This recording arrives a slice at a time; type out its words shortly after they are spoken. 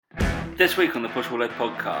This week on the Push Pull Leg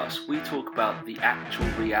podcast, we talk about the actual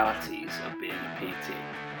realities of being a PT,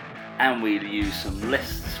 and we use some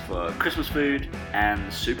lists for Christmas food and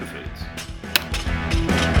superfoods.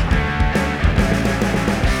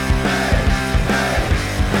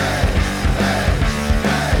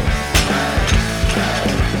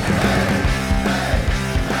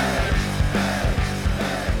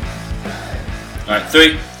 Alright,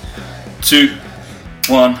 3, 2,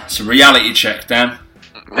 1. It's a reality check, Dan.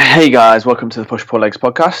 Hey guys, welcome to the Push Pull Legs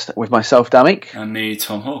podcast with myself, Damik. And me,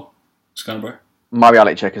 Tom Hall. What's going on, bro? My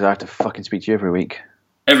reality check is I have to fucking speak to you every week.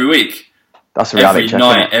 Every week? That's a reality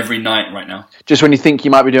check. Every night right now. Just when you think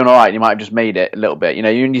you might be doing alright and you might have just made it a little bit. You know,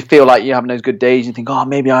 you feel like you're having those good days and you think, oh,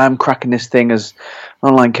 maybe I am cracking this thing as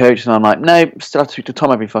an online coach. And I'm like, no, still have to speak to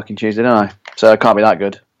Tom every fucking Tuesday, don't I? So it can't be that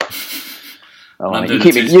good.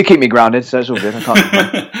 You keep me grounded, so it's all good. I can't.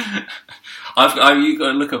 You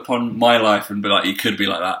got to look upon my life and be like, you could be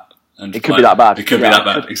like that. And it could be that bad. It could be that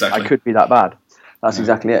bad, exactly. I could be that bad. That's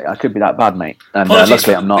exactly it. I could be that bad, mate. And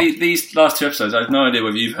luckily I'm not. These last two episodes, I have no idea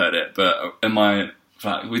whether you've heard it, but we're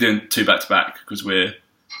doing two back-to-back because we're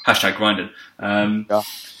 #grinding. Yeah.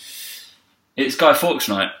 It's Guy Fawkes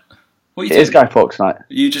night. What are you doing? It is Guy Fawkes night.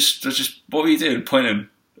 What were you doing? Pointing?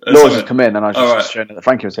 Laura's just come in and I was just showing her that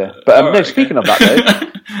Frankie was here. But speaking of that though,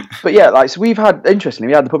 but yeah, like, so we had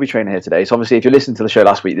the puppy trainer here today. So obviously if you listened to the show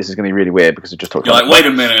last week, this is going to be really weird because we just talked about wait a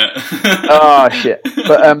minute. Oh shit.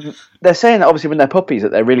 But they're saying that obviously when they're puppies that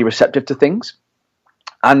they're really receptive to things.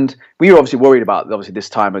 And we were obviously worried about this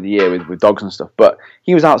time of the year with dogs and stuff. But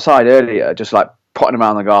he was outside earlier, just like potting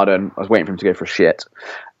around the garden. I was waiting for him to go for a shit.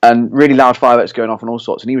 And really loud fireworks going off and all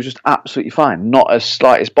sorts. And he was just absolutely fine, not as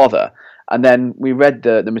slightest bother. And then we read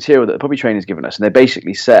the material that the puppy trainer's given us, and they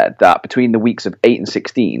basically said that between the weeks of 8 and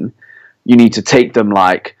 16, you need to take them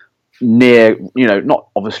like near, not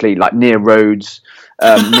obviously like near roads,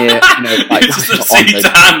 near, like just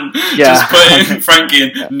putting Frankie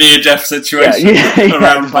in near-death situation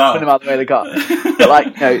around put them out the way of the car. But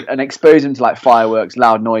like, and expose them to like fireworks,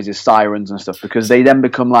 loud noises, sirens and stuff, because they then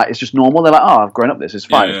become like, it's just normal. They're like, oh, I've grown up this, it's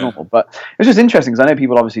fine, it's normal. But it's just interesting because I know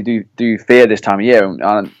people obviously do fear this time of year.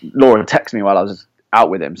 And Laura texted me while I was out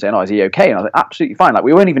with him saying, oh, is he okay? And I was like, absolutely fine. Like,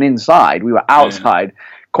 we weren't even inside, we were outside.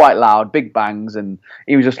 Quite loud, big bangs, and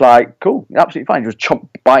he was just like, cool, absolutely fine. He was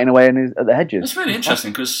biting away at the hedges. It's really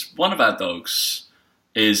interesting because one of our dogs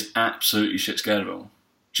is absolutely shit scared of it all.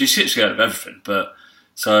 She's shit scared of everything, but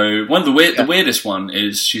so one of the weirdest one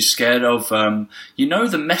is she's scared of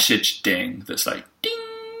the message ding that's like ding,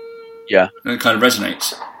 yeah, and it kind of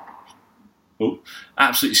resonates. Oh,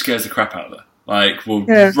 absolutely scares the crap out of her. Like, will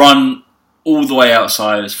run all the way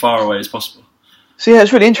outside as far away as possible. So yeah,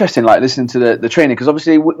 it's really interesting, like listening to the training, because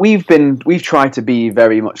obviously we've tried to be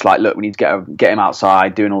very much like, look, we need to get him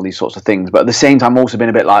outside, doing all these sorts of things, but at the same time also been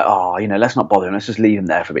a bit like, oh, let's not bother him, let's just leave him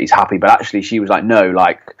there for a bit. He's happy, but actually she was like, no,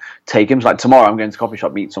 like take him. It's like tomorrow I'm going to the coffee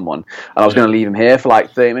shop, meet someone, and I was going to leave him here for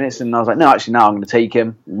like 30 minutes, and I was like, no, actually now I'm going to take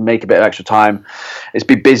him, make a bit of extra time. It's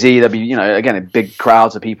be busy. There'll be again big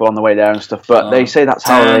crowds of people on the way there and stuff, but they say that's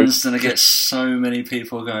how they. Dan's going to get so many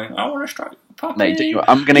people going, I want to strike. Mate,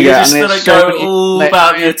 I'm going to get so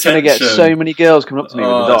many girls coming up to me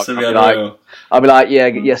with the dog. I'll be like, yeah,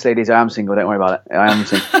 yes, ladies, I am single. Don't worry about it. I am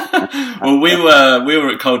single. Well, we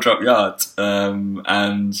were at Cold Drop Yard,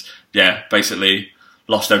 and yeah, basically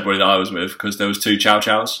lost everybody that I was with because there was 2 chow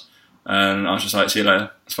chows, and I was just like, see you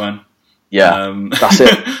later. It's fine. Yeah, that's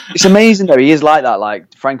it. It's amazing though. He is like that.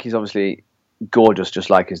 Like Frankie's obviously gorgeous,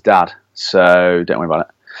 just like his dad. So don't worry about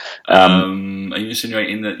it. Are you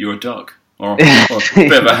insinuating that you're a dog? Or a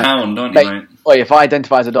bit of a hound, aren't you, mate? Well, if I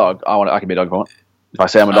identify as a dog, I can be a dog if I want. If I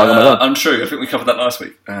say I'm a dog, I'm a dog. Untrue. I think we covered that last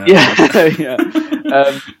week. No,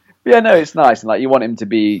 it's nice, and like you want him to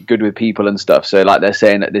be good with people and stuff. So like they're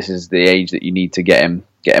saying that this is the age that you need to get him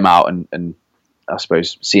out and I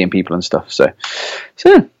suppose seeing people and stuff. So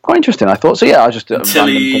quite interesting. I thought so. Yeah, I just until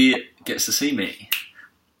he gets to see me.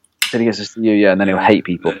 Until he gets to see you, yeah, and then he'll hate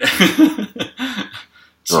people.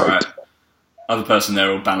 It's right. Other person there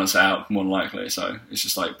will balance it out more than likely, so it's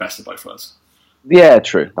just like best of both worlds. Yeah,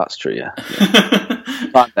 true. That's true. Yeah.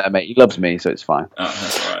 Fine there, mate. He loves me, so it's fine. Oh,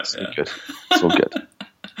 that's all right. It's all good. It's all good.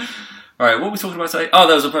 All right, what were we talking about today? Oh,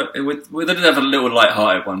 there was we did have a little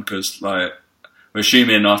light-hearted one because like we're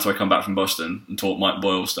assuming after I come back from Boston and talk Mike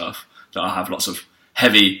Boyle stuff that I'll have lots of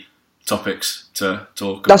heavy topics to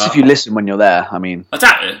talk about. That's if you listen when you're there. I mean, I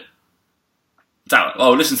doubt it.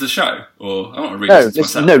 Oh, listen to the show, or I don't want to read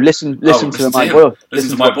this to myself. Listen to Mike Boyle. Listen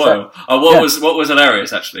to Mike Boyle. Oh, what was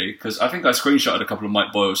hilarious actually, because I think I screenshotted a couple of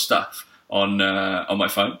Mike Boyle stuff on my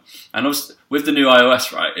phone, and with the new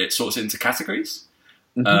iOS, right, it sorts it into categories.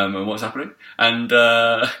 and what's happening. And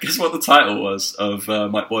guess what the title was of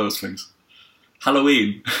Mike Boyle's things?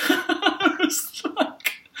 Halloween.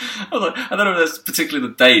 I don't know if that's particularly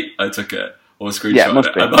the date I took it or screenshot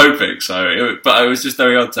it. I'm hoping so. But it was just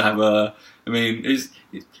very odd to have a... I mean,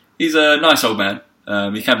 he's a nice old man.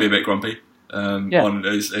 He can be a bit grumpy on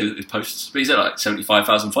his posts. But he's at like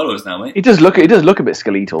 75,000 followers now, mate. He does look a bit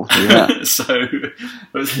skeletal. Yeah. So it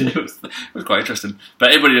was quite interesting. But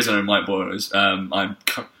everybody doesn't know Mike Boyle is.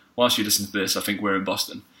 Whilst you listen to this, I think we're in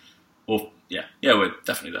Boston. Or yeah, we're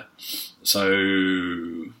definitely there. So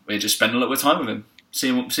we just spend a little bit of time with him.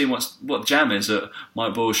 Seeing what the jam is at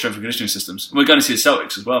Mike Boyle's strength and conditioning systems. And we're going to see the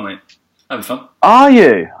Celtics as well, mate. That'd be fun. Are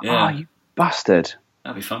you? Yeah. Oh, you bastard.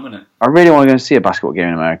 That'd be fun, wouldn't it? I really want to go and see a basketball game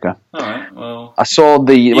in America. Alright, well... I saw when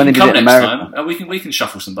they did it in America. Time. We can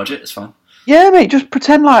shuffle some budget, it's fine. Yeah, mate, just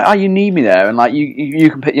pretend like you need me there and like you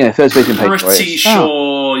can pay, third space can pay for it. Pretty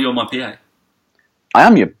sure you're my PA. I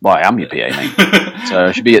am your PA, mate. So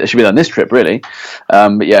it should be on this trip, really.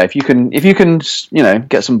 But yeah, if you can,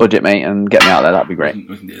 get some budget, mate, and get me out there, that'd be great.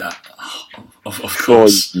 We can do that. Of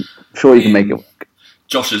course. Sure, you can make it work.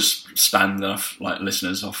 Josh has spanned enough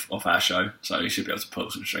listeners off our show, so he should be able to pull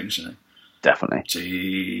some strings, shouldn't he? Definitely.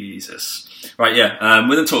 Jesus. Right, yeah.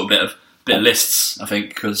 We're going to talk a bit of lists, I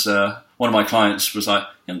think, because one of my clients was like,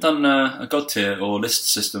 "You haven't done a God tier or list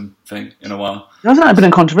system thing in a while." Hasn't that been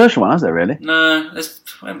a controversial one, has there, really? No,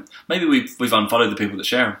 maybe we've unfollowed the people that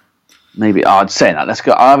share them. Maybe I'd say that. Let's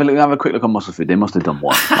go. I'll have a quick look on Muscle Food. They must have done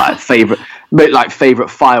one, like favorite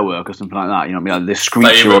firework or something like that. You know what I mean? Like this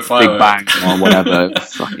screech or Big Bang or whatever.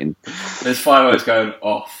 Fucking. There's fireworks going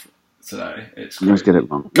off today. Let's get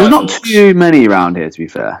it wrong. There's not too many around here, to be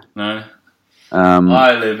fair. No.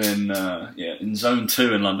 I live in Zone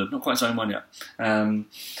 2 in London, not quite Zone 1 yet.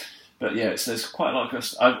 But yeah, there's quite a lot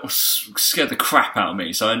of... I scared the crap out of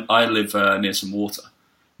me. So I live near some water.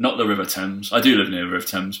 Not the River Thames. I do live near the River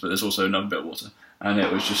Thames, but there's also another bit of water. And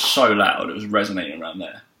it was just so loud, it was resonating around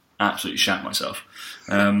there. Absolutely shat myself.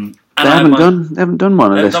 And they haven't done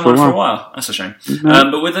one of this for a while. That's a shame. Mm-hmm.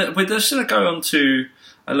 But we're just going to go on to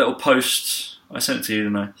a little post. I sent it to you,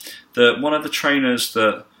 didn't I? That one of the trainers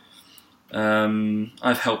that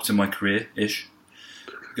I've helped in my career-ish,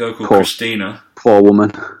 a girl called Christina. Poor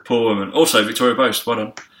woman. Also, Victoria Boast, well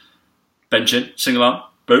done. Benching, sing-along,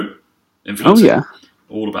 boom. Influencer. Oh, yeah.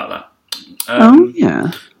 All about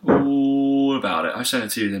that. All about it. I sent it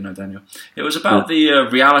to you, didn't I, Daniel? It was about the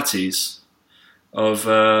realities of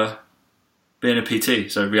being a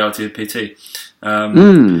PT, so reality of PT.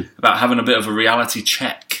 About having a bit of a reality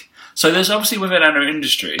check. So there's obviously within our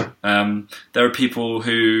industry, there are people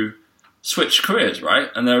who switch careers, right?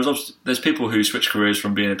 And there's people who switch careers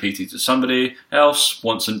from being a PT to somebody else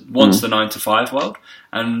wants the 9-to-5 world,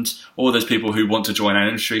 or there's people who want to join our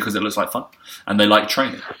industry because it looks like fun and they like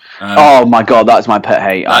training. Oh my god, that's my pet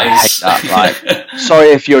hate. I hate that. Like, sorry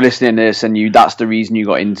if you're listening to this and that's the reason you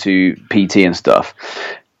got into PT and stuff.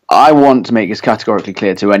 I want to make this categorically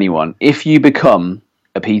clear to anyone: if you become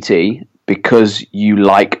a PT because you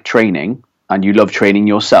like training and you love training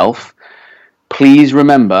yourself, please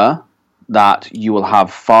remember that you will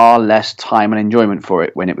have far less time and enjoyment for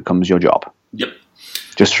it when it becomes your job. Yep.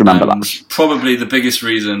 Just remember that. Probably the biggest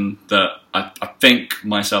reason that I think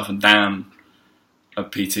myself and Dan are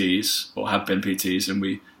PTs, or have been PTs, and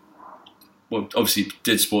we obviously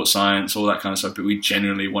did sports science, all that kind of stuff, but we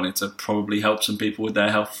genuinely wanted to probably help some people with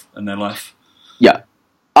their health and their life. Yeah.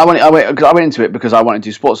 I went into it because I wanted to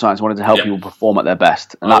do sports science, I wanted to help people perform at their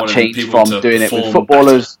best. And that changed from doing it with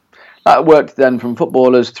footballers. That worked then from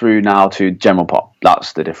footballers through now to general pop.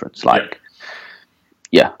 That's the difference. I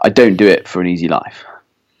don't do it for an easy life.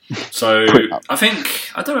 So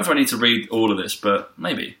I don't know if I need to read all of this, but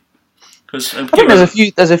maybe. Because I think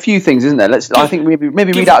there's a few things, isn't there? I think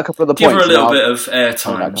maybe read out a couple of the points. Give her a little bit of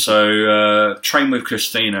airtime. So Train with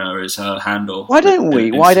Christina is her handle. Why don't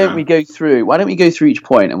we go through each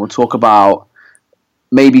point and we'll talk about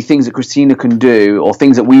maybe things that Christina can do or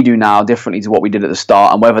things that we do now differently to what we did at the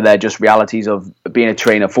start, and whether they're just realities of being a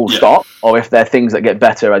trainer full stop, or if they're things that get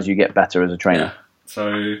better as you get better as a trainer. Yeah.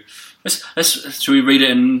 So should we read it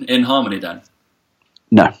in harmony, Dan?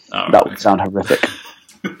 No, that would sound horrific.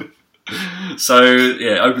 So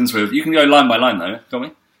yeah, it opens with, you can go line by line though, can't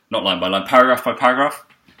we? Not line by line, paragraph by paragraph.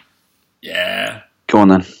 Yeah. Go on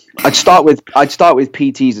then. I'd start with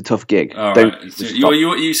PT's a tough gig. All right. So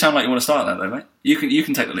you sound like you want to start that though, mate. You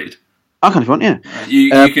can take the lead. I kind of want, yeah. You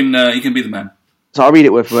can be the man. So I'll read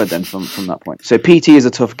it word for word then from that point. So PT is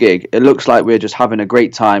a tough gig. It looks like we're just having a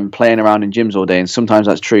great time playing around in gyms all day, and sometimes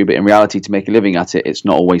that's true, but in reality, to make a living at it, it's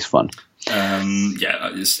not always fun.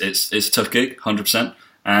 It's a tough gig, 100%.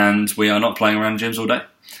 and we are not playing around gyms all day.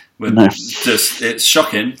 No. It's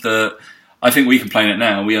shocking that I think we can play in it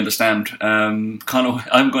now. We understand I haven't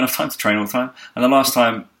got enough time to train all the time. And the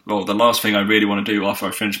last thing I really want to do after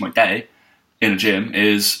I finish my day in a gym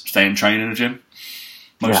is stay and train in a gym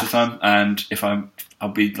most of the time. And I'll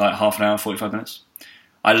be like half an hour, 45 minutes.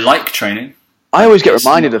 I like training. I always get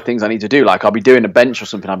reminded of things I need to do. Like I'll be doing a bench or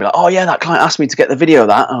something. I'll be like, oh yeah, that client asked me to get the video of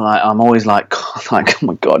that. And I'm always like, oh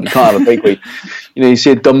my God, you can't have a big week. You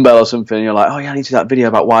see a dumbbell or something and you're like, oh yeah, I need to do that video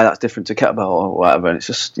about why that's different to kettlebell or whatever. And it's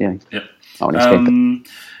just, Yep. I want to escape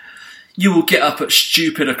it. You will get up at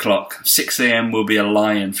stupid o'clock. 6 a.m. will be a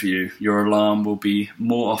lion for you. Your alarm will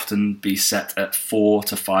more often be set at 4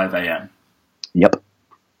 to 5 a.m. Yep.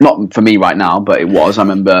 Not for me right now, but it was. I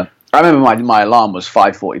remember my alarm was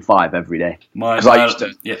 5:45 every day. Because I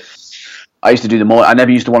used to do the morning. I never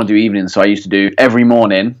used to want to do evenings, so I used to do every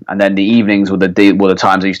morning, and then the evenings were the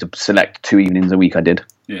times I used to select 2 evenings a week. I did.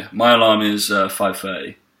 Yeah, my alarm is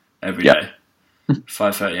 5:30 every day.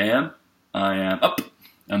 5:30 a.m. I am up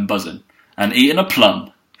and buzzing and eating a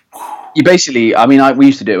plum. You basically, we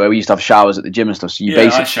used to do it where we used to have showers at the gym and stuff. So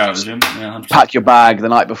I shower at the gym. Yeah, 100%. Pack your bag the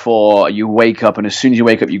night before. You wake up, and as soon as you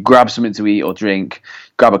wake up, you grab something to eat or drink,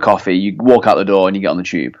 grab a coffee. You walk out the door, and you get on the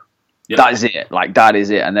tube. Yep. That is it. That is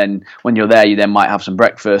it. And then when you're there, you then might have some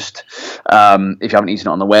breakfast. If you haven't eaten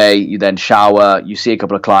it on the way, you then shower. You see a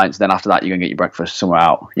couple of clients. Then after that, you're gonna get your breakfast somewhere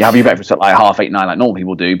out. You have your breakfast at 8:30, 9, like normal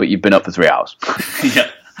people do, but you've been up for 3 hours.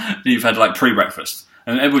 Yeah, you've had pre-breakfast.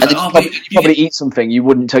 And everyone's you probably eat something you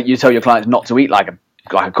wouldn't you tell your clients not to eat, like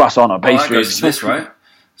a croissant or pastry. That goes to this, right?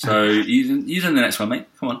 So you do the next one, mate.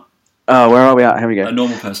 Come on. Oh, where are we at? Here we go. A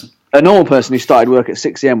normal person who started work at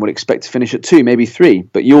 6 a.m. would expect to finish at 2, maybe 3,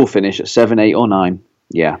 but you'll finish at 7, 8, or 9.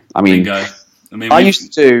 Yeah, Bingo. I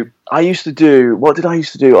used to do. What did I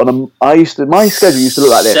used to do my schedule used to look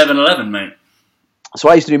like this. 7-11, mate. So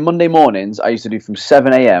I used to do Monday mornings. I used to do from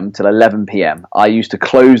 7 a.m. till 11 p.m. I used to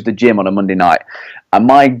close the gym on a Monday night. And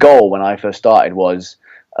my goal when I first started was,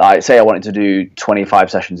 say I wanted to do 25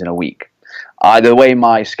 sessions in a week. The way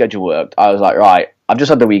my schedule worked, I was like, right, I've just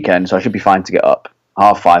had the weekend, so I should be fine to get up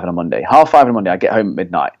 5:30 on a Monday. 5:30 on a Monday, I get home at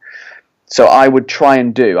midnight. So I would try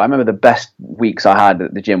and I remember the best weeks I had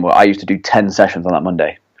at the gym where I used to do 10 sessions on that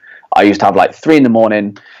Monday. I used to have 3 in the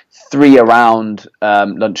morning, 3 around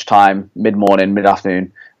lunchtime, mid-morning,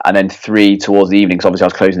 mid-afternoon, and then 3 towards the evening, because obviously I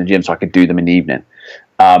was closing the gym so I could do them in the evening.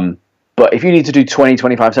 But if you need to do 20,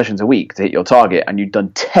 25 sessions a week to hit your target, and you've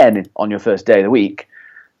done 10 on your first day of the week,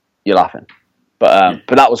 you're laughing. But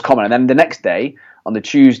that was common. And then the next day, on the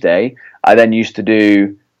Tuesday, I then used to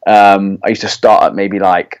do, I used to start at maybe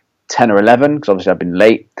 10 or 11, because obviously I've been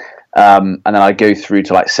late. And then I'd go through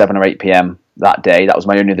to 7 or 8 p.m. that day. That was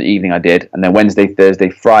my only other evening I did. And then Wednesday, Thursday,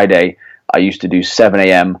 Friday, I used to do 7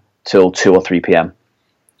 a.m. till 2 or 3 p.m.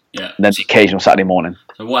 Yeah. And then the occasional Saturday morning.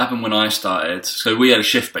 So what happened when I started? So we had a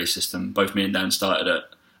shift-based system. Both me and Dan started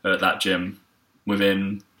at that gym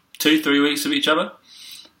within 2-3 weeks of each other.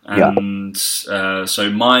 And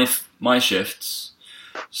so my shifts,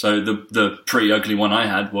 so the pretty ugly one I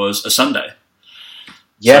had was a Sunday.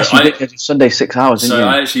 Yes, so you did Sunday 6 hours, didn't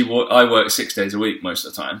you? I work 6 days a week most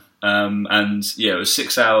of the time. And it was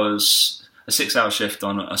 6 hours, a 6-hour shift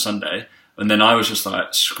on a Sunday. And then I was just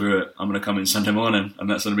like, screw it, I'm going to come in Sunday morning, and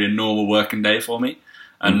that's going to be a normal working day for me.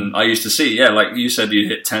 And I used to see, like you said, you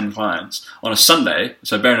hit 10 clients on a Sunday.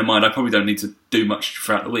 So bearing in mind, I probably don't need to do much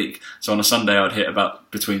throughout the week. So on a Sunday, I'd hit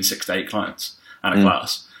about between 6 to 8 clients and a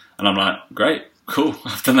class. And I'm like, great, cool,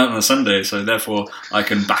 I've done that on a Sunday. So therefore, I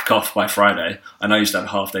can back off by Friday. And I used to have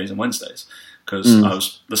half days on Wednesdays because I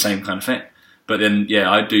was the same kind of thing. But then,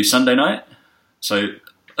 I'd do Sunday night. So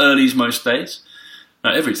early's most days. No,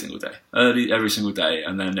 every single day. Every single day.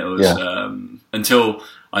 And then it was until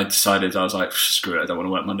I decided, I was like, screw it, I don't want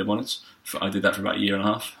to work Monday mornings. I did that for about a year and a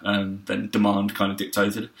half. And then demand kind of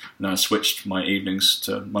dictated. And I switched my evenings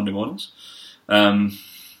to Monday mornings. But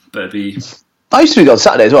it'd be... I used to do it on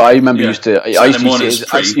Saturday as well. I remember I used to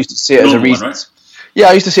see it as a reason. One, right? Yeah,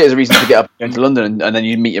 I used to see it as a reason to get up and go to London, and then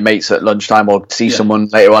you'd meet your mates at lunchtime or see someone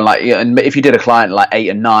later on. And if you did a client at 8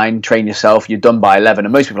 and 9, train yourself, you're done by 11.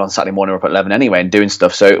 And most people on Saturday morning are up at 11 anyway and doing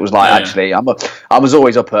stuff. So it was actually, I was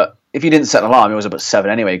always up at, if you didn't set an alarm, I was up at 7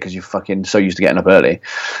 anyway because you're fucking so used to getting up early.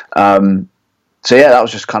 So that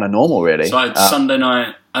was just kind of normal, really. So I had Sunday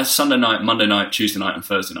night, Monday night, Tuesday night, and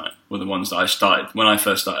Thursday night were the ones that I started when I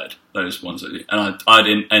first started. Those ones, and I'd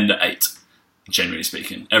end at 8. Generally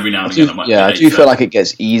speaking, every now and again, I might. Yeah, I do feel like it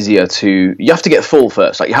gets easier to. You have to get full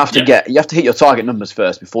first. Like you have to hit your target numbers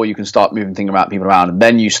first before you can start moving people around, and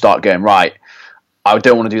then you start going right. I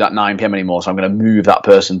don't want to do that 9 p.m. anymore, so I'm going to move that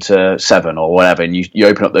person to 7 or whatever, and you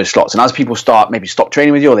open up those slots. And as people maybe stop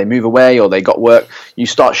training with you, or they move away, or they got work, you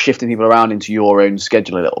start shifting people around into your own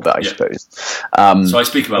schedule a little bit, I suppose. So I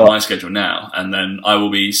speak about my schedule now, and then I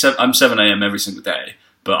will be, I'm 7 a.m. every single day,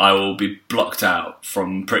 but I will be blocked out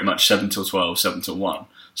from pretty much 7 till 12, 7 till 1.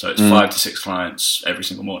 So it's 5 to 6 clients every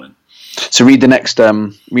single morning. So read the next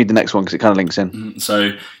one, because it kind of links in.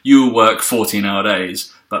 So you will work 14-hour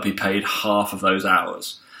days, but be paid half of those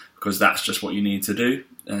hours, because that's just what you need to do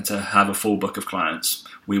to have a full book of clients.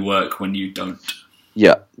 We work when you don't.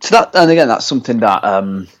 Yeah. So that's something that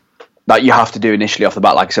that you have to do initially off the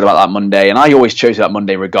bat, like I said about that Monday. And I always chose that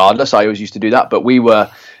Monday regardless. I always used to do that. But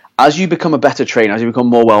as you become a better trainer, as you become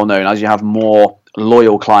more well known, as you have more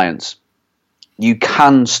loyal clients, you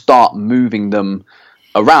can start moving them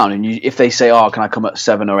around. And if they say, "Oh, can I come at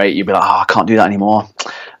 7 or 8?" you'd be like, "Oh, I can't do that anymore."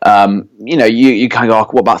 You kind of go, "Oh,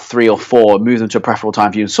 what about 3 or 4?" Move them to a preferable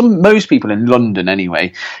time for you. Most people in London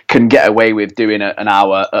anyway can get away with doing an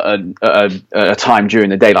hour at a time during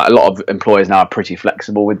the day. Like a lot of employers now are pretty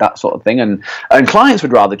flexible with that sort of thing, and clients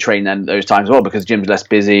would rather train then those times as well, because the gym's less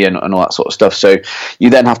busy and all that sort of stuff. So you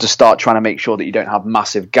then have to start trying to make sure that you don't have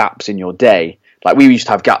massive gaps in your day. Like we used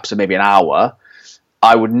to have gaps of maybe an hour.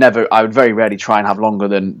 I would very rarely try and have longer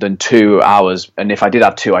than 2 hours, and if I did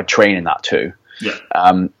have 2, I'd train in that 2. Yeah.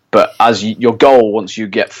 But your goal, once you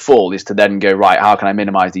get full, is to then go, right, how can I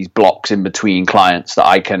minimize these blocks in between clients that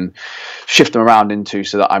I can shift them around into,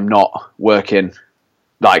 so that I'm not working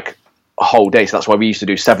like a whole day. So that's why we used to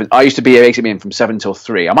do 7. I used to be basically in from 7 till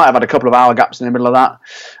 3. I might have had a couple of hour gaps in the middle of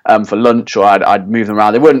that for lunch, or I'd move them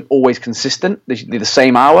around. They weren't always consistent. They should be the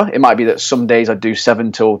same hour. It might be that some days I'd do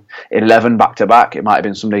 7 till 11 back to back. It might have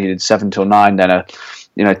been some days you did 7 till 9, then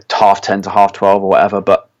half 10 to half 12 or whatever.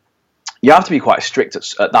 But you have to be quite strict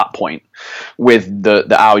at that point with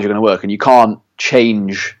the hours you're going to work, and you can't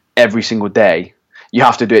change every single day. You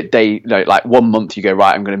have to do it day, like 1 month you go,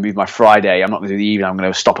 right, I'm going to move my Friday, I'm not going to do the evening, I'm going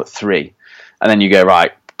to stop at 3. And then you go,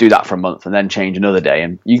 right, do that for a month and then change another day.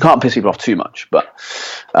 And you can't piss people off too much. But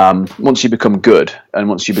once you become good and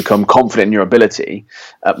once you become confident in your ability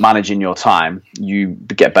at managing your time, you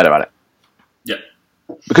get better at it. Yeah.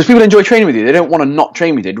 Because people enjoy training with you. They don't want to not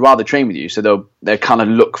train with you. They'd rather train with you. So they'll kind of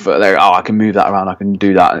look for, I can move that around, I can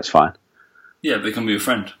do that, and it's fine. Yeah, they can be your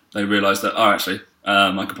friend. They realise that, actually,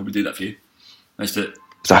 I could probably do that for you. Let's do it.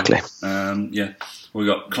 Exactly. Yeah. We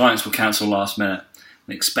got clients will cancel last minute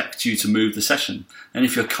and expect you to move the session. And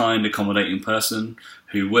if you're a kind, accommodating person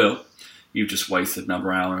who will, you've just wasted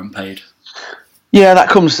another hour and paid. Yeah, that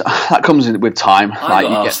comes in with time. I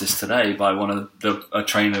got asked this today by a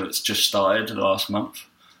trainer that's just started last month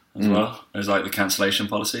as well. There's like the cancellation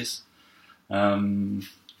policies.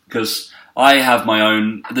 Because I have my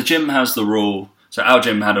own. The gym has the rule. So our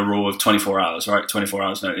gym had a rule of 24 hours, right? 24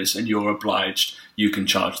 hours notice, and you're obliged. You can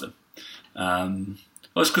charge them. Well,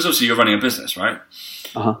 it's because obviously you're running a business, right?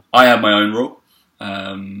 Uh-huh. I have my own rule,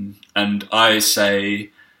 and I say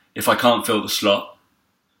if I can't fill the slot,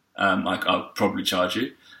 I'll probably charge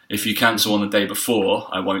you. If you cancel on the day before,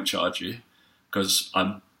 I won't charge you, because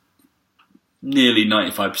I'm nearly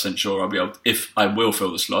 95% sure if I will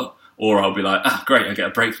fill the slot, or I'll be like, great, I get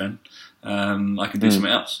a break then. I can do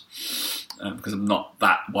something else. Because I'm not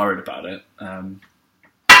that worried about it. And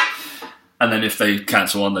then if they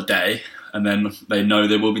cancel on the day, and then they know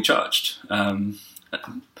they will be charged.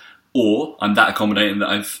 Or I'm that accommodating that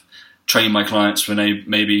I've trained my clients for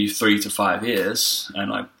maybe 3 to 5 years,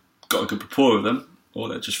 and I've got a good rapport with them, or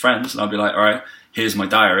they're just friends, and I'll be like, all right, here's my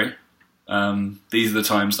diary. These are the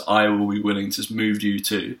times that I will be willing to move you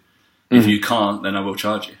to. If you can't, then I will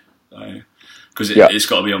charge you. Because it's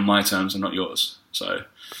got to be on my terms and not yours. So...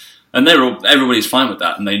 And everybody's fine with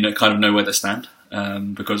that, and they kind of know where they stand.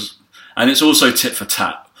 And it's also tit for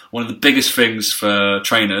tat. One of the biggest things for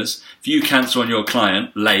trainers, if you cancel on your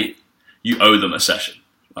client late, you owe them a session.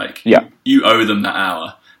 You owe them that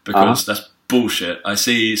hour, because that's bullshit. I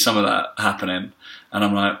see some of that happening, and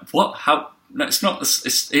I'm like, what? How? No, it's not.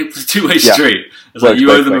 It's a two-way street. It's like you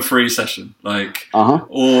owe them a free session,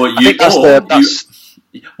 or you.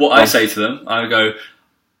 What I say to them, I go,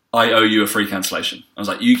 I owe you a free cancellation. I was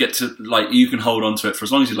like, you get to, you can hold on to it for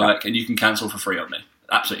as long as you like, and you can cancel for free on me.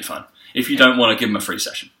 Absolutely fine. If you don't want to, give them a free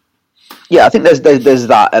session. Yeah, I think there's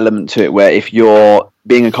that element to it where if you're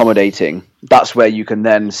being accommodating, that's where you can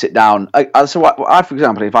then sit down. So I, for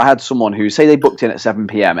example, if I had someone who, say they booked in at 7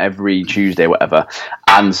 p.m. every Tuesday, whatever,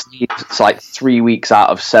 and it's like 3 weeks out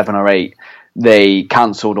of 7 or 8, they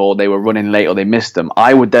cancelled, or they were running late, or they missed them,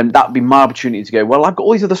 that would be my opportunity to go, well, I've got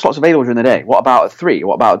all these other slots available during the day. What about at 3?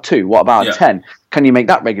 What about at 2? What about at 10? Can you make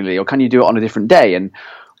that regularly, or can you do it on a different day? And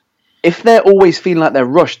if they're always feeling like they're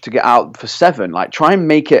rushed to get out for 7, like try and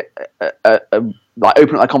make it like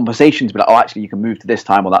open up that conversation to be like, oh, actually, you can move to this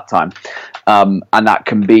time or that time, and that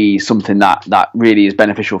can be something that really is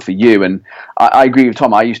beneficial for you. And I agree with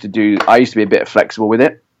Tom. I used to be a bit flexible with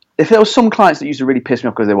it. If there were some clients that used to really piss me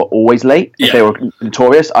off because they were always late, if they were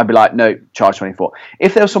notorious, I'd be like, no, charge 24.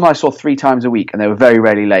 If there was someone I saw 3 times a week and they were very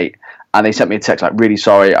rarely late, and they sent me a text like, really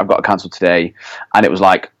sorry, I've got to cancel today, and it was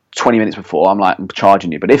like 20 minutes before, I'm like, I'm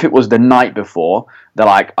charging you. But if it was the night before, they're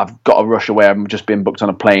like, I've got to rush away, I'm just being booked on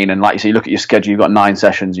a plane, and like you say, you look at your schedule, you've got 9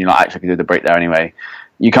 sessions, and you're like, actually, I can do the break there anyway.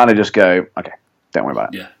 You kind of just go, okay, don't worry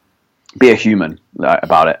about it. Yeah. Be a human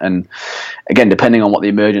about it. And again, depending on what the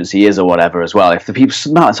emergency is or whatever as well, if the people,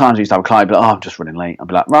 amount of times I used to have a client be like, oh, I'm just running late, I'd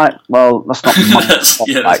be like, right, well, that's not my fault.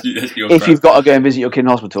 Like, if you've got to go and visit your kid in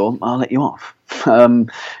hospital, I'll let you off,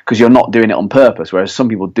 because you're not doing it on purpose, whereas some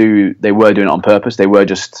people they were doing it on purpose, they were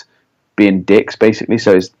just being dicks basically.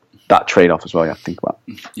 So it's that trade-off as well you have to think about.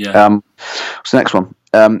 So next one,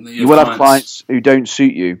 you will have clients who don't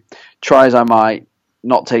suit you. Try as I might,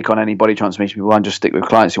 not take on any body transformation people and just stick with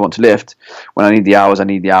clients who want to lift. When I need the hours, I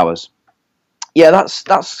need the hours. Yeah,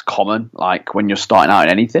 that's common, like when you're starting out in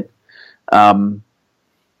anything. For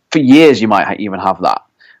years you might even have that,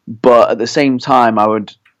 but at the same time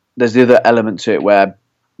there's the other element to it where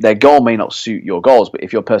their goal may not suit your goals, but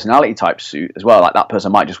if your personality types suit as well, like that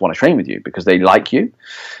person might just want to train with you because they like you,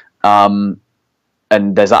 and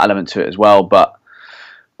there's that element to it as well. But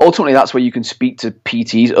ultimately, that's where you can speak to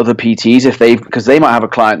PTs, other PTs, because they might have a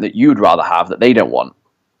client that you'd rather have that they don't want,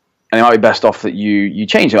 and it might be best off that you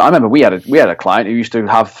change it. I remember we had a client who used to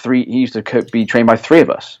have 3. He used to be trained by 3 of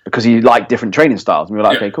us because he liked different training styles, and we were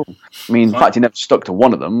like, okay, cool. I mean, in fact, he never stuck to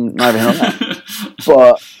one of them. Not even on that.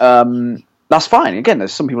 But that's fine. Again,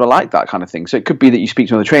 there's some people that like that kind of thing. So it could be that you speak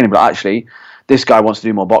to another trainer, but actually, this guy wants to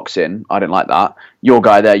do more boxing. I don't like that. Your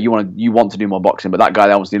guy there, you want to do more boxing, but that guy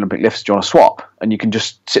there wants to do Olympic lifts. Do you want to swap? And you can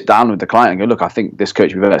just sit down with the client and go, look, I think this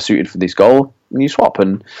coach would be better suited for this goal, and you swap.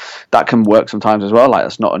 And that can work sometimes as well. Like,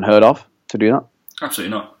 that's not unheard of to do that.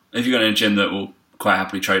 Absolutely not. If you're going to a gym that will quite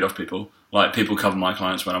happily trade off people, like people cover my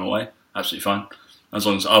clients when I'm away, absolutely fine. As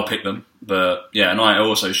long as I'll pick them. But yeah, and I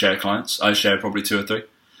also share clients. I share probably 2 or 3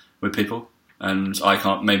 with people. And I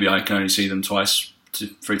can only see them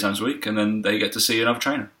 2-3 times a week, and then they get to see another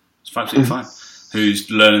trainer. It's absolutely fine,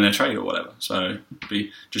 who's learning their trade or whatever. So it'd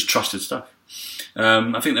be just trusted stuff.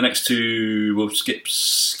 I think the next 2 we'll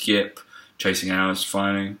skip. Chasing hours,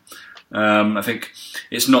 finding. I think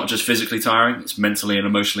it's not just physically tiring; it's mentally and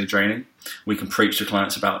emotionally draining. We can preach to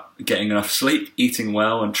clients about getting enough sleep, eating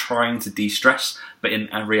well, and trying to de-stress. But in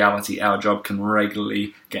reality, our job can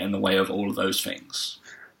regularly get in the way of all of those things.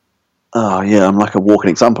 Oh yeah, I'm like a walking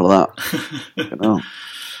example of that.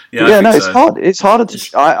 Yeah, it's hard. It's harder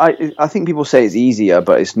to. I think people say it's easier,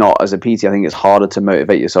 but it's not. As a PT, I think it's harder to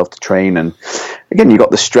motivate yourself to train. And again, you've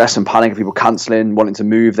got the stress and panic of people cancelling, wanting to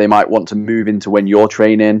move. They might want to move into when you're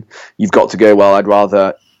training. You've got to go, well, I'd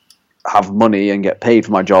rather have money and get paid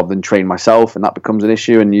for my job than train myself, and that becomes an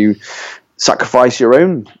issue. And you sacrifice your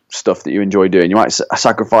own stuff that you enjoy doing. You might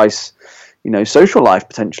sacrifice, social life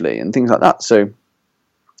potentially and things like that. So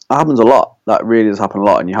that happens a lot. That really does happen a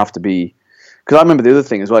lot, and you have to be. Because I remember the other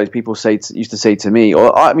thing as well is people used to say to me,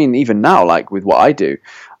 or I mean even now, like with what I do,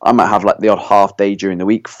 I might have like the odd half day during the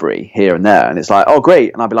week free here and there, and it's like, oh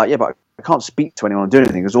great, and I'd be like, yeah, but I can't speak to anyone or do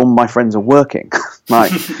anything because all my friends are working.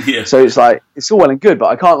 Like, yeah. So it's like it's all well and good, but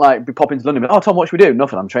I can't like be popping to London. And be, oh Tom, what should we do?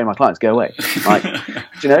 Nothing. I'm training my clients. Go away. Like,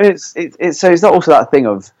 it's so it's not also that thing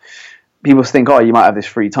of people think, oh, you might have this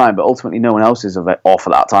free time, but ultimately no one else is off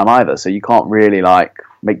at that time either, so you can't really like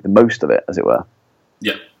make the most of it, as it were.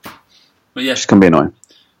 Yeah. But yeah, it's going to be annoying.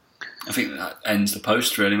 I think that ends the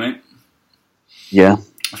post, really, mate. Yeah,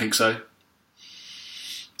 I think so.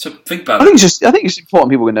 So think about. I think it's important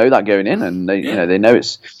people can know that going in, and they know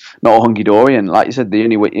it's not all hunky dory. And like you said, the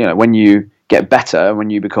only way, when you get better, when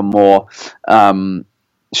you become more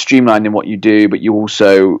streamlined in what you do, but you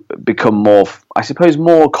also become more, I suppose,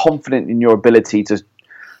 more confident in your ability to.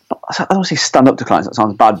 I don't say stand up to clients, that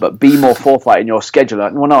sounds bad, but be more forthright in your schedule.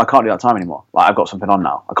 Like, well, no, I can't do that time anymore. Like, I've got something on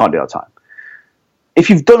now. I can't do that time. If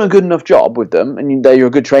you've done a good enough job with them and you're a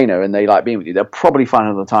good trainer and they like being with you, they'll probably find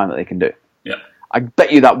another time that they can do. Yeah. I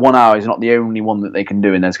bet you that 1 hour is not the only one that they can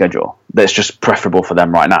do in their schedule. That's just preferable for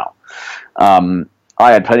them right now. I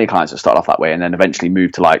had plenty of clients that started off that way and then eventually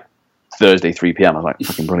moved to like Thursday 3 p.m. I was like,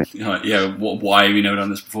 fucking brilliant. Yeah. Why have we never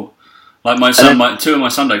done this before? Like two of my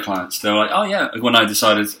Sunday clients, they were like, oh yeah. When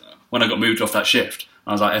I got moved off that shift,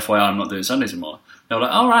 I was like, FYI, I'm not doing Sundays anymore. They were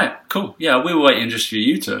like, all right, cool. Yeah, we were waiting just for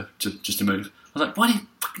you to move. was like,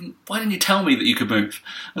 why didn't you tell me that you could move?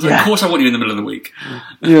 I was like, of course I want you in the middle of the week.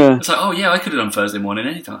 Yeah. It's like, oh yeah, I could have done Thursday morning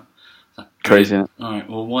anytime. Like, crazy. Isn't it? All right,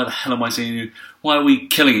 well, why the hell am I seeing you? Why are we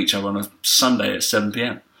killing each other on a Sunday at 7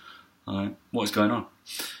 p.m? All right, what is going on?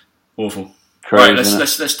 Awful. Crazy, right,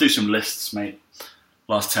 let's do some lists, mate.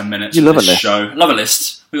 Last 10 minutes. You love of a this list. show. Love a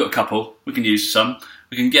list. We've got a couple. We can use some.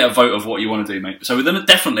 We can get a vote of what you want to do, mate. So we're gonna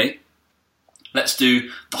definitely let's do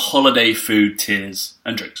the holiday food tiers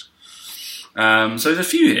and drinks. So there's a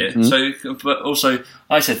few here. So, but also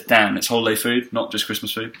I said, damn, it's holiday food, not just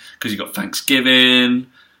Christmas food, because you've got Thanksgiving,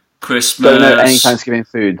 Christmas. Don't know any Thanksgiving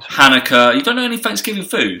foods. Hanukkah. You don't know any Thanksgiving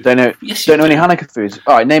food? Don't know. Yes, you don't know do. any Hanukkah foods.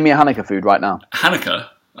 All right, name me a Hanukkah food right now. Hanukkah.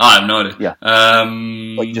 I have no idea. Yeah.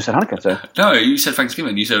 Well, you just said Hanukkah, so. No, you said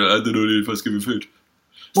Thanksgiving. You said I don't know any Thanksgiving food.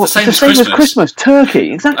 It's Well, the same, it's the same as Christmas.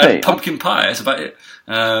 Turkey, exactly. Pumpkin pie. That's about it.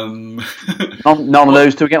 None of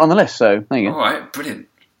those two get on the list, so there you go. All right, brilliant.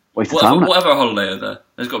 Waste of time. What other holiday are there?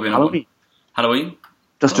 There's got to be another one. Halloween?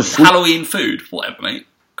 Just sweet. Halloween food. Whatever, mate.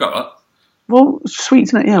 Grow up. Well, sweet,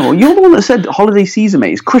 isn't it? Yeah. Well, you're the one that said holiday season,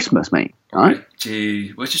 mate. It's Christmas, mate. All right.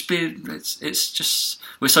 Gee, we're just being. It's just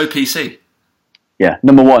we're so PC. Yeah.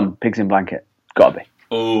 Number one, pigs in blanket. Gotta be.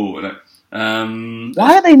 Oh, no.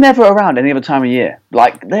 Why are they never around any other time of year?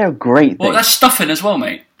 Like, they're a great thing. Well, that's stuffing as well,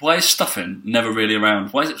 mate. Why is stuffing never really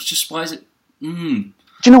around? Why is it?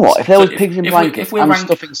 Do you know what? If there was pigs in blankets and rank,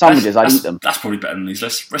 stuffing sandwiches, I'd eat them. That's probably better than these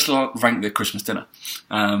lists. Let's rank the Christmas dinner.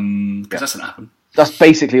 Because that's going to happen. That's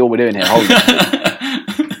basically all we're doing here.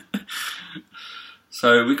 Holiday.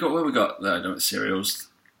 So we got no cereals.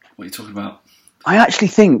 What are you talking about? I actually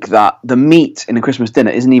think that the meat in a Christmas dinner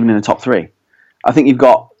isn't even in the top three. I think you've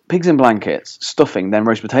got pigs in blankets, stuffing, then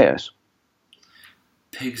roast potatoes.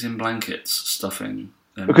 Pigs in blankets, stuffing.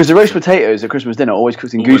 Because the roast potatoes at Christmas dinner are always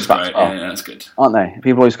cooked in goose fat. Yeah, that's good. Aren't they?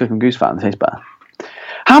 People always cook in goose fat and they taste better.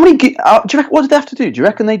 How many? Do you reckon, what do they have to do? Do you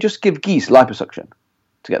reckon they just give geese liposuction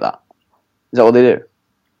to get that? Is that what they do?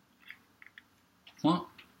 What?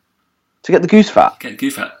 To get the goose fat? Get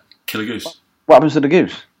goose fat. Kill a goose. What happens to the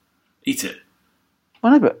goose? Eat it.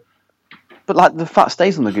 Well, no, but like the fat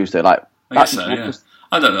stays on the goose though. Like I guess so. Yeah.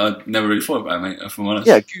 I don't know. I never really thought about it, mate. If I'm honest.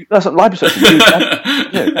 Yeah, that's what liposuction.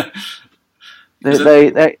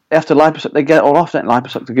 They have to liposuck. They get it all off, don't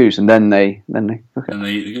liposuck the goose, and then they cook it. And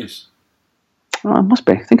they eat the goose. Oh, it must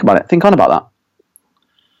be. Think about it. Think on about that.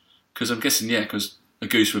 Because I'm guessing, because a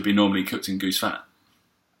goose would be normally cooked in goose fat.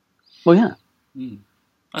 Well, yeah.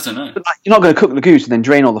 I don't know. But, like, you're not going to cook the goose and then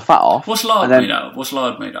drain all the fat off. What's lard made out of? What's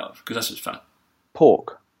lard made out of? Because that's just fat.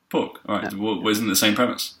 Pork. Pork. All right. Yeah. Well, isn't it the same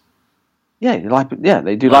premise? Yeah,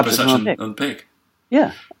 they do liposuction on a pig.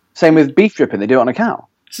 Yeah. Same with beef dripping. They do it on a cow.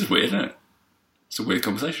 This is weird, isn't it? It's a weird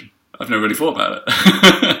conversation. I've never really thought about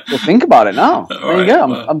it. Well, think about it now. There you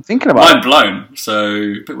go. I'm thinking about it. Mind blown. So,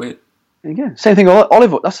 a bit weird. There you go. Same thing with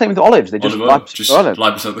olive oil. That's the same with olives. They just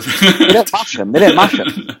liposuck. They don't mash them. They don't mash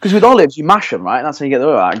them. Because with olives, you mash them, right? And that's how you get the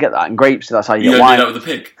oil out. I get that. And grapes, that's how you get wine. You don't do that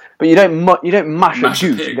with a pig. But you don't mash a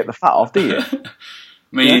goose and get the fat off, do you?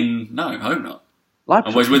 No, I hope not. Liposuction.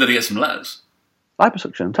 Otherwise, whether to get some letters.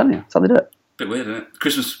 Liposuction, I'm telling you. That's how they do it. Bit weird, isn't it?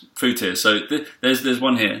 Christmas food tier. So there's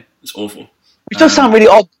one here. It's awful. Which does sound really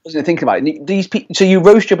odd, doesn't it, thinking about it? So you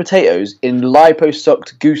roast your potatoes in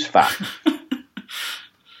liposucked goose fat.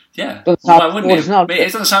 Yeah. Why wouldn't it?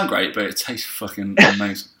 It doesn't sound great, but it tastes fucking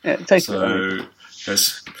amazing. Yeah, it tastes good. So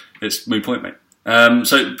it's moot point, mate.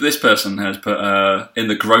 So this person has put in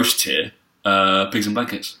the gross tier pigs and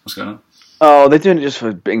blankets. What's going on? Oh, they're doing it just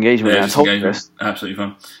for engagement. Yeah, just engagement. Absolutely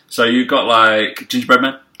fun. So you've got like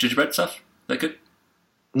gingerbread stuff. They're good.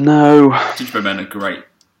 No. Gingerbread men are great.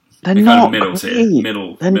 They're not middle great. tier.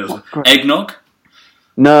 Middle. Eggnog.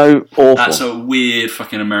 No, awful. That's a weird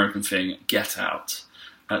fucking American thing. Get out.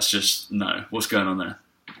 That's just no. What's going on there?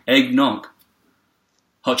 Eggnog.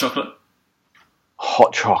 Hot chocolate.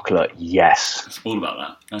 Hot chocolate, yes. It's all about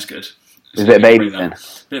that. That's good. There's a bit of Baileys then.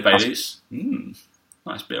 Bit of Baileys.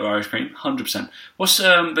 Nice bit of Irish cream. 100%. What's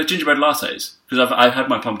the gingerbread lattes? Because I've had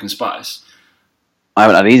my pumpkin spice. I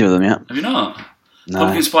haven't had either of them yet. Have you not? No.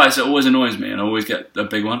 Pumpkin spice, it always annoys me, and I always get a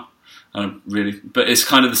big one. But it's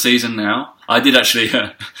kind of the season now. I did actually.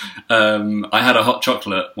 I had a hot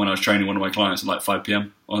chocolate when I was training one of my clients at like 5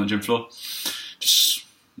 p.m. on the gym floor. Just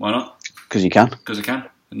why not? Because you can. Because I can.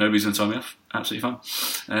 And nobody's going to tell me off. Absolutely fine.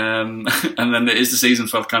 And then it is the season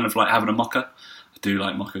for kind of like having a mocha. I do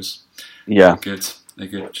like mochas. Yeah. They're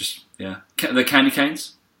good. Just the candy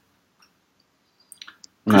canes.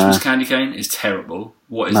 Christmas candy cane is terrible.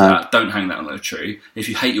 What is that? Don't hang that on a tree. If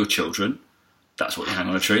you hate your children, that's what you hang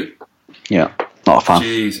on a tree. Yeah, not a fan.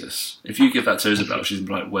 Jesus. If you give that to Isabel, she's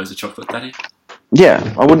like, "Where's the chocolate, Daddy?"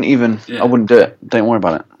 Yeah, I wouldn't even. Yeah. I wouldn't do it. Don't worry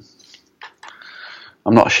about it.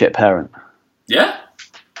 I'm not a shit parent. Yeah?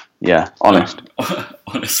 Yeah, honest.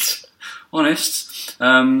 Honest.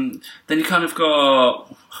 Then you kind of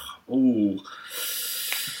got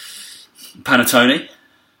panettone.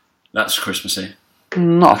 That's Christmassy.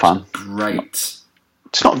 Not a fan. Great.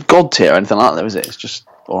 It's not God tier or anything like that, is it? It's just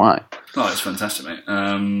all right. Oh, it's fantastic, mate.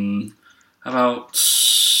 How about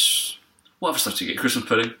what other stuff do you get? Christmas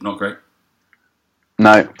pudding, not great.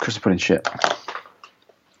 No, Christmas pudding shit.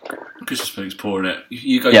 Christmas pudding's poor, isn't it?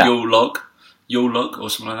 You go Yule log or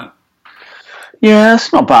something like that. Yeah,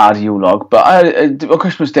 it's not bad, Yule log, but at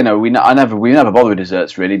Christmas dinner we never bother with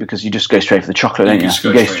desserts really because you just go straight for the chocolate, don't you?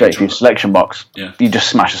 You go straight for your selection box. Yeah. You just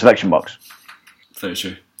smash the selection box. Very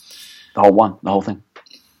true. The whole thing.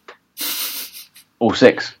 All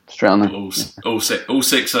 6, straight on there. All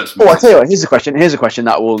six. That's I tell you what. Here's a question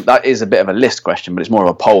that is a bit of a list question, but it's more of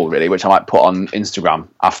a poll really, which I might put on Instagram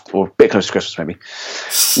or a bit close to Christmas maybe.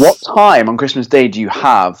 What time on Christmas Day do you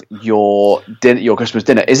have your Christmas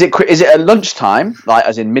dinner? Is it at lunchtime, like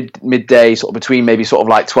as in midday, sort of between maybe sort of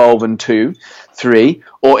like 12 and 2, 3,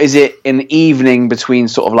 or is it in the evening between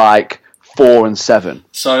sort of like 4 and 7?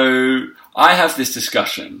 So I have this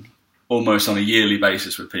discussion almost on a yearly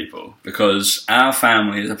basis with people because our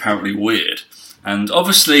family is apparently weird. And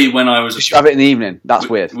obviously when I was... You should have it in the evening. That's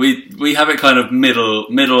weird. We have it kind of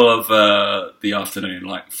middle of the afternoon,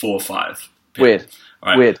 like 4 or 5 p.m. Weird.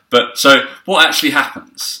 Right? Weird. But so what actually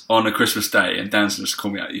happens on a Christmas day, and Dan's just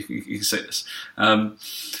call me out, you can say this. And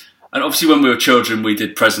obviously when we were children, we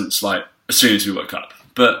did presents like as soon as we woke up.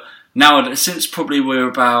 But now, since probably we're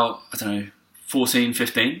about, 14,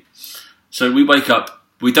 15, so we wake up.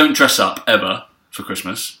 We don't dress up ever for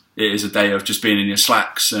Christmas. It is a day of just being in your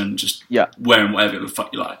slacks and just wearing whatever the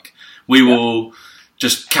fuck you like. We will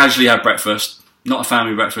just casually have breakfast, not a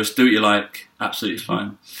family breakfast, do what you like, absolutely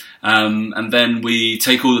fine. And then we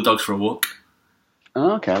take all the dogs for a walk.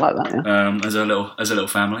 Oh, okay, I like that, yeah. As a little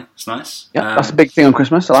family. It's nice. Yeah, that's a big thing on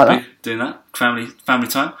Christmas, I like that. Doing that. Family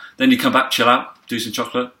time. Then you come back, chill out, do some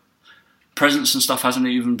chocolate. Presents and stuff hasn't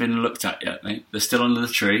even been looked at yet, mate. They're still under the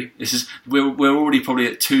tree. We're already probably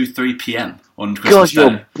at 2-3 p.m. on Christmas Day.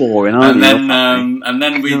 God, you're boring, aren't you? And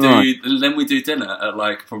then we do dinner at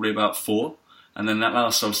like probably about 4, and then that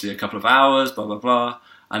lasts obviously a couple of hours, blah blah blah,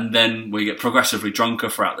 and then we get progressively drunker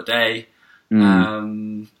throughout the day.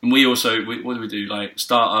 And we also what do we do? Like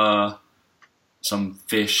starter, some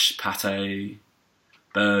fish, pate,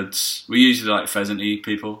 birds. We usually like pheasant-y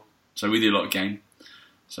people, so we do a lot of game.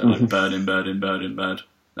 So like bird in bird,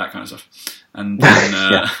 that kind of stuff, and then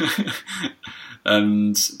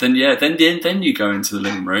then you go into the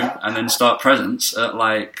living room and then start presents at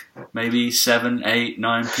like maybe 7, 8,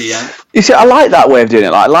 9 p.m. You see, I like that way of doing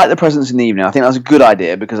it. Like, I like the presents in the evening. I think that's a good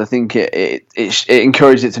idea because I think it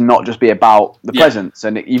encourages it to not just be about the presents,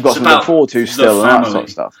 and you've got something to look forward to still, and that sort of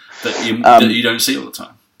stuff that you don't see all the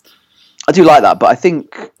time. I do like that, but I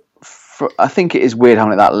think it is weird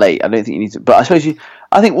having it that late. I don't think you need to. But I suppose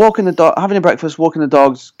I think walking the dog, having a breakfast, walking the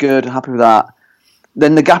dogs, good, happy with that.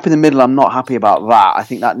 Then the gap in the middle, I'm not happy about that. I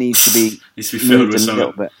think that needs to be filled with a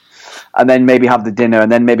little bit. And then maybe have the dinner,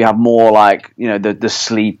 and then maybe have more like the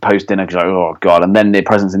sleep post dinner because oh god, and then the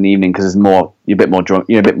presents in the evening because you're a bit more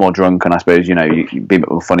drunk, and I suppose you be a bit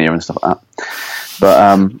more funnier and stuff like that.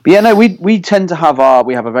 But yeah, no, we tend to have a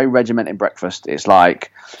very regimented breakfast. It's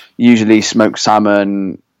like usually smoked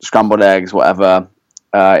salmon, scrambled eggs, whatever.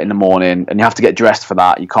 In the morning, and you have to get dressed for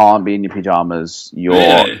that. You can't be in your pajamas.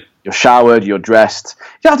 You're showered. You're dressed.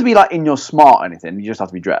 You don't have to be like in your smart or anything. You just have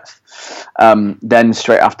to be dressed. Then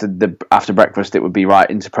straight after breakfast, it would be right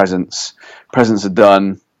into presents. Presents are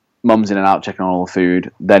done. Mum's in and out checking on all the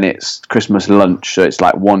food. Then it's Christmas lunch, so it's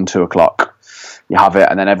like 1-2 o'clock. You have it,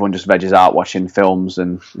 and then everyone just veggies out watching films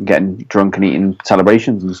and getting drunk and eating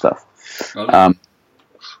celebrations and stuff.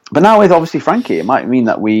 But now with obviously Frankie, it might mean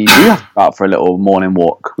that we do have to go out for a little morning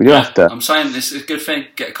walk. We do have to. I'm saying this is a good thing.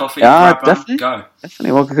 Get a coffee, definitely. Go.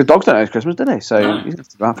 Definitely. Well, because dogs don't know it's Christmas, do they? So you have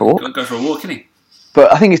to go out for a walk. Go for a walk, isn't he?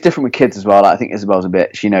 But I think it's different with kids as well. Like, I think Isabel's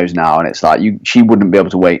she knows now, and it's like she wouldn't be able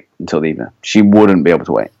to wait until the evening. She wouldn't be able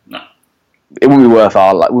to wait. No. It wouldn't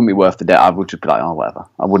be worth the day. I would just be like, oh, whatever.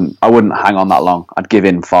 I wouldn't hang on that long. I'd give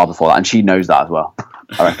in far before that, and she knows that as well.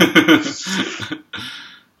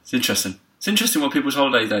 It's interesting. It's interesting what people's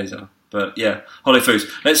holiday days are. But yeah, holiday foods.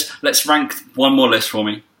 Let's rank one more list for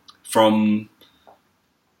me from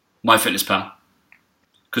MyFitnessPal.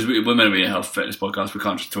 Because we're meant to be a health fitness podcast, we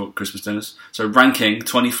can't just talk Christmas dinners. So ranking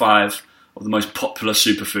 25 of the most popular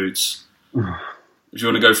superfoods. Do you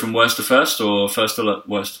want to go from worst to first or first to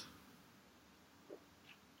worst?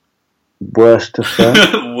 Worst to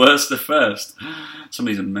first? Worst to first.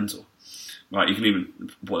 Somebody's mental. Right, you can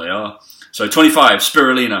even what they are. So 25,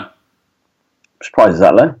 spirulina. Surprised is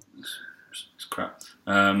that low. It's crap.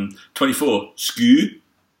 24, skew.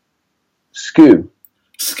 Skew.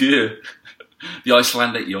 Skew. The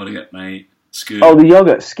Icelandic yogurt, mate. Skew. Oh, the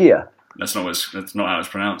yogurt, skier. That's not how it's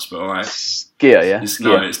pronounced, but all right. Skier, yeah.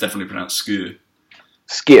 No, it's definitely pronounced skew.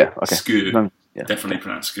 Skier, okay. Skew. No, yeah. Definitely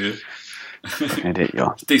pronounced skew. Idiot, you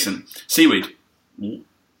are. Decent. Seaweed.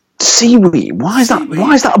 Seaweed. Why is Seaweed.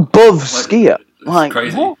 that above skier? Like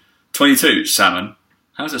Crazy. what? 22, salmon.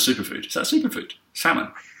 How's that superfood? Is that superfood?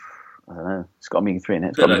 Salmon. I don't know. It's got omega-3 in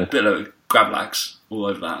it. Bit of gravlax all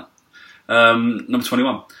over that. Number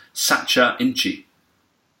 21, Sacha Inchi.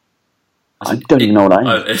 I don't even know what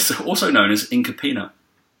that is. It's also known as Inca peanut.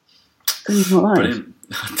 I don't even know what that is. Brilliant.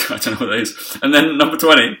 I don't know what that is. And then number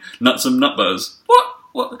 20, nuts and nut butters. What?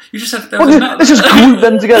 You just said there was a nut. Let's just group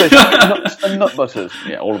them together. Nuts and nut butters.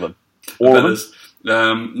 Yeah, all of them. All of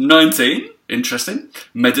them. 19, interesting,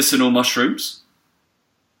 medicinal mushrooms.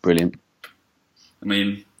 Brilliant. I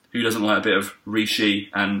mean, who doesn't like a bit of reishi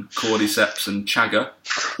and cordyceps and chaga?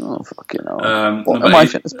 Oh, fucking hell. What number am I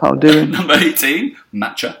fitness pal doing? Number 18,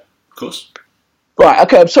 matcha, of course. Right,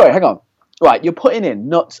 okay, I'm sorry, hang on. Right, you're putting in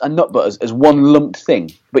nuts and nut butters as one lumped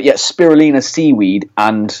thing, but yet spirulina, seaweed,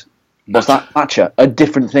 and what's that? Matcha are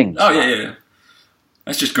different things. Oh, yeah.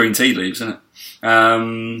 That's just green tea leaves, isn't it?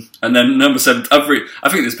 And then number 7, I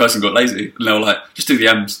think this person got lazy, and they were like, just do the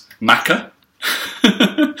M's. Maca.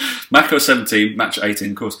 Maca 17, matcha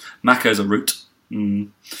 18, of course. Maca is a root.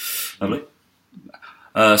 Lovely.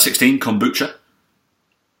 16, kombucha.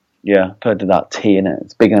 Yeah, I've heard of that tea in it.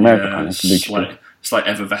 It's big in America. Yeah, it's like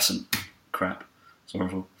effervescent crap. It's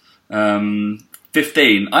horrible.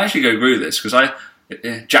 15. I actually go agree with this because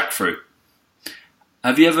jackfruit.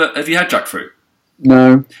 Have you had jackfruit?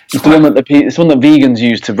 No, it's the one that vegans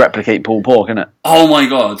use to replicate pulled pork, isn't it? Oh my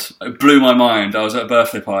god, it blew my mind. I was at a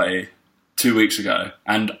birthday party 2 weeks ago,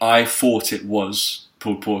 and I thought it was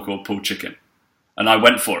pulled pork or pulled chicken, and I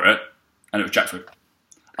went for it, and it was jackfruit.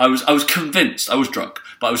 I was convinced. I was drunk,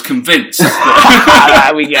 but I was convinced.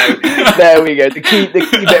 There we go. The key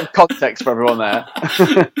bit of context for everyone there.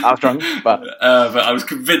 I was drunk, but I was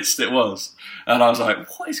convinced it was, and I was like,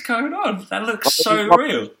 "What is going on? That looks so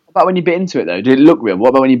real." What about when you bit into it though? Did it look real? What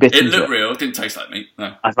about when you bit into it? It looked real. It didn't taste like meat.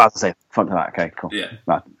 No. I was about to say, fuck that. Okay, cool. Yeah.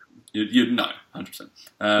 Right. You'd know,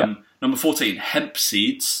 100%. Number 14, hemp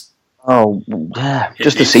seeds. Oh, yeah.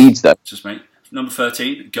 Just the seeds though. Just mate. Number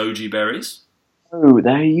 13, goji berries. Oh,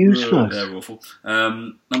 they're useless. They're awful.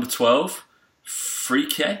 Number 12,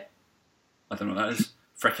 freaky. I don't know what that is.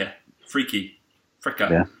 Freaky.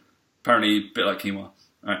 Yeah. Apparently a bit like quinoa.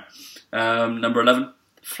 All right. Number 11,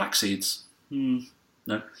 flax seeds.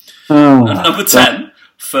 No. Oh, number 10,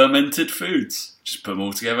 fermented foods. Just put them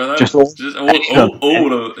all together though. Just all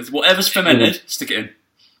of it. Whatever's fermented, stick it in.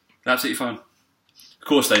 Absolutely fine. Of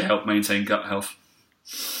course they help maintain gut health.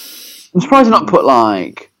 I'm surprised they're not put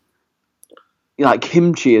like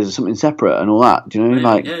kimchi as something separate and all that. Do you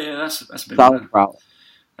know? Yeah, that's a bit. Sauerkraut.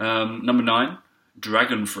 Number 9,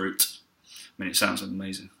 dragon fruit. I mean, it sounds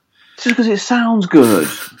amazing. Just because it sounds good.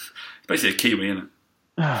 It's basically a kiwi, isn't it?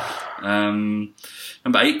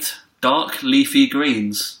 Number 8, dark leafy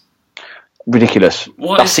greens. Ridiculous.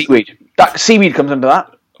 That's seaweed. Seaweed comes under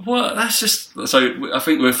that. Well, that's just... So I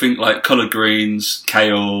think we think like coloured greens,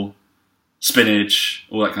 kale, spinach,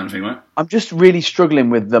 all that kind of thing, right? I'm just really struggling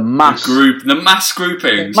with the mass... The mass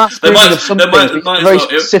groupings. The mass grouping of something. Very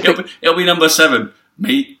specific. It'll be number 7.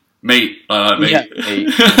 Meat. Meat. Yeah,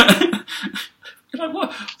 meat. You're like,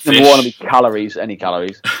 what? Number 1 will be calories. Any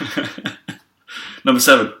calories. Number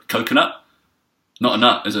 7, coconut. Not a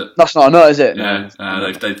nut, is it? That's not a nut, is it? Yeah,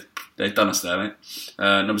 No. they've done us there, mate.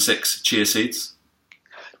 Number 6, chia seeds.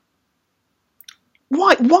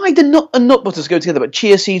 Why do nut and nut butters go together, but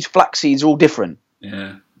chia seeds, flax seeds are all different?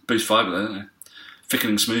 Yeah, boost fibre there, don't they?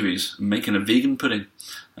 Thickening smoothies, making a vegan pudding.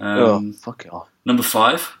 Fuck it off. Number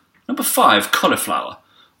 5, cauliflower.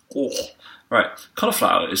 Oh, right,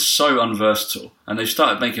 cauliflower is so unversatile, and they've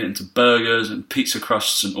started making it into burgers and pizza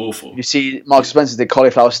crusts and awful. You see, Marks & Spencer did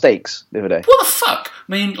cauliflower steaks the other day. What the fuck?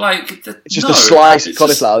 I mean, like... It's just a slice of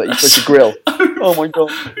cauliflower that you put to grill. Oh my god.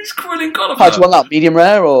 Who's grilling cauliflower? How do you want that? Medium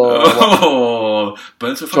rare or... Oh,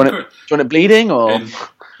 burnt to do you want it bleeding or...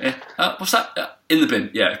 What's that? In the bin.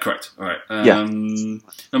 Yeah, correct. All right. Yeah.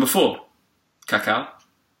 Number 4, cacao.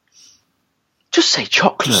 Just say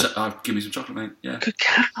chocolate. Give me some chocolate, mate. Yeah.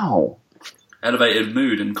 Cacao. Elevated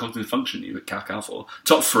mood and cognitive function you get cacao for.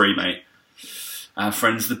 Top 3, mate. Our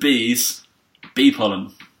friends the bees. Bee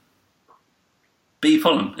pollen. Bee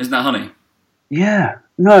pollen. Isn't that honey? Yeah.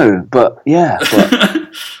 No, but yeah. But...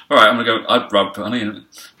 All right, I'm gonna go. I'd rather put honey in it.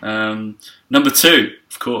 Number 2,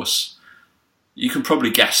 of course. You can probably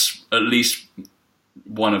guess at least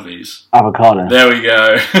one of these. Avocado. There we go.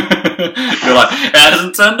 You're like, it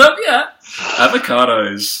hasn't turned up yet.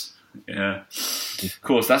 Avocados. Yeah. Of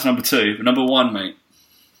course, that's number 2. But number 1, mate.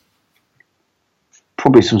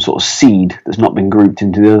 Probably some sort of seed that's not been grouped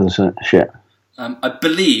into the other shit. I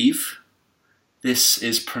believe this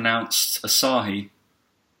is pronounced Asahi.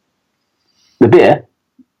 The beer?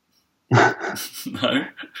 No.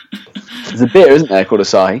 There's a beer, isn't there, called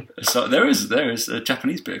Asahi? So there is a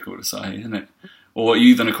Japanese beer called Asahi, isn't it? Or are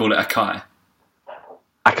you going to call it Akai?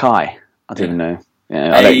 Akai. I didn't know.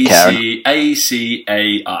 Yeah, I don't care.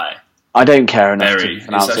 A-C-A-I. I don't care enough Berry. to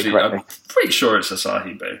pronounce it correctly. I'm pretty sure it's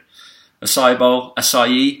Asahi beer. Acai bowl,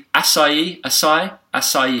 acai.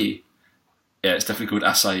 Yeah, it's definitely called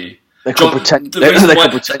acai. They could pretend.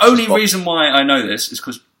 The only reason why I know this is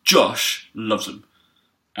because Josh loves them.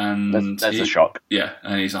 And that's a shock. Yeah,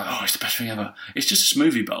 and he's like, "Oh, it's the best thing ever." It's just a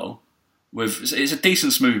smoothie bowl it's a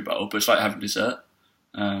decent smoothie bowl, but it's like having dessert.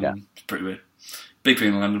 It's pretty weird. Big thing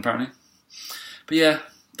in London, apparently. But yeah,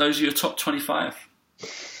 those are your top 25.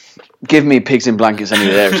 Give me pigs in blankets any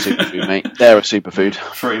day. They're a superfood, mate. They're a superfood.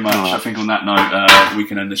 Pretty much. I think on that note, we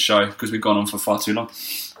can end this show because we've gone on for far too long.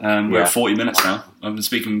 We're at 40 minutes now. I've been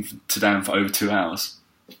speaking to Dan for over 2 hours.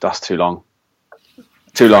 That's too long.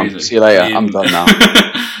 Too long. Crazy. See you later. I'm done now.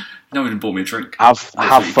 No one bought me a drink. Have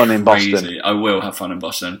fun in Boston. I will have fun in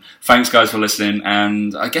Boston. Thanks, guys, for listening,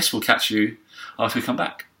 and I guess we'll catch you after we come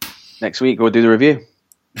back. Next week, we'll do the review.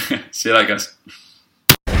 See you later, guys.